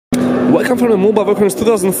Welcome from the Mobile World Congress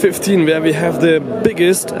 2015, where we have the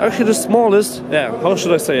biggest, actually the smallest, how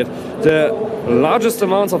should I say it? The largest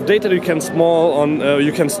amounts of data you can store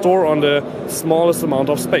on the smallest amount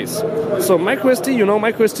of space. So microSD, you know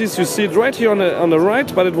microSDs, you see it right here on the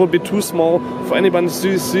right, but it would be too small for anybody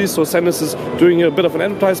to see. So SanDisk is doing a bit of an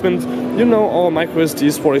advertisement. You know, all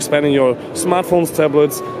microSDs for expanding your smartphones,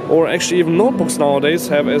 tablets, or actually even notebooks nowadays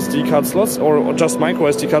have SD card slots or just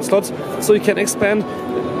microSD card slots, so you can expand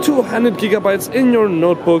 200 gigabytes in your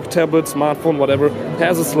notebook, tablet, smartphone, whatever,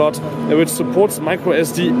 has a slot which supports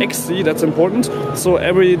microSD XC. That's important. So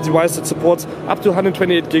every device that supports up to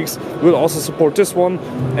 128 gigs will also support this one,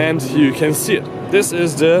 and you can see it. This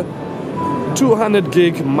is the 200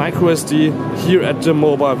 gig microSD here at the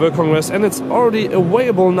Mobile World Congress, and it's already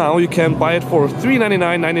available now. You can buy it for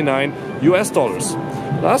 $399.99 US.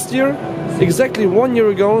 Last year, exactly 1 year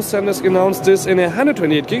ago, SanDisk announced this in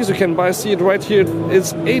 128 gigs. You can see it right here.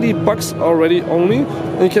 It's 80 bucks already only.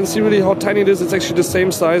 And you can see really how tiny it is. It's actually the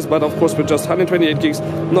same size, but of course with just 128 gigs,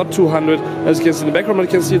 not 200. As you can see in the background, but you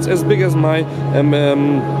can see it's as big as my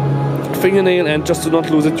fingernail, and just to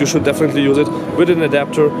not lose it, you should definitely use it with an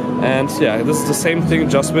adapter. And yeah, this is the same thing,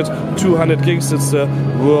 just with 200 gigs. It's the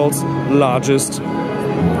world's largest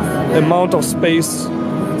amount of space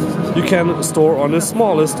you can store on the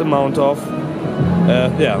smallest amount of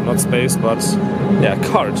not space, but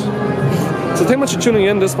card. So thank you much for tuning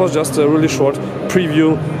in. This was just a really short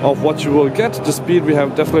preview of what you will get. The speed we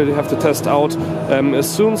definitely have to test out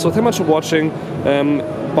soon. So thank you much for watching.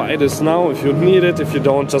 Buy this now if you need it. If you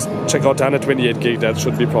don't, just check out the 128 gig. That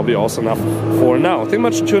should be probably also enough for now. Thank you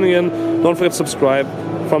much for tuning in. Don't forget to subscribe.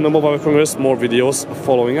 From the Mobile World Congress, more videos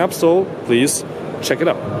following up, so please check it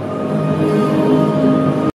out.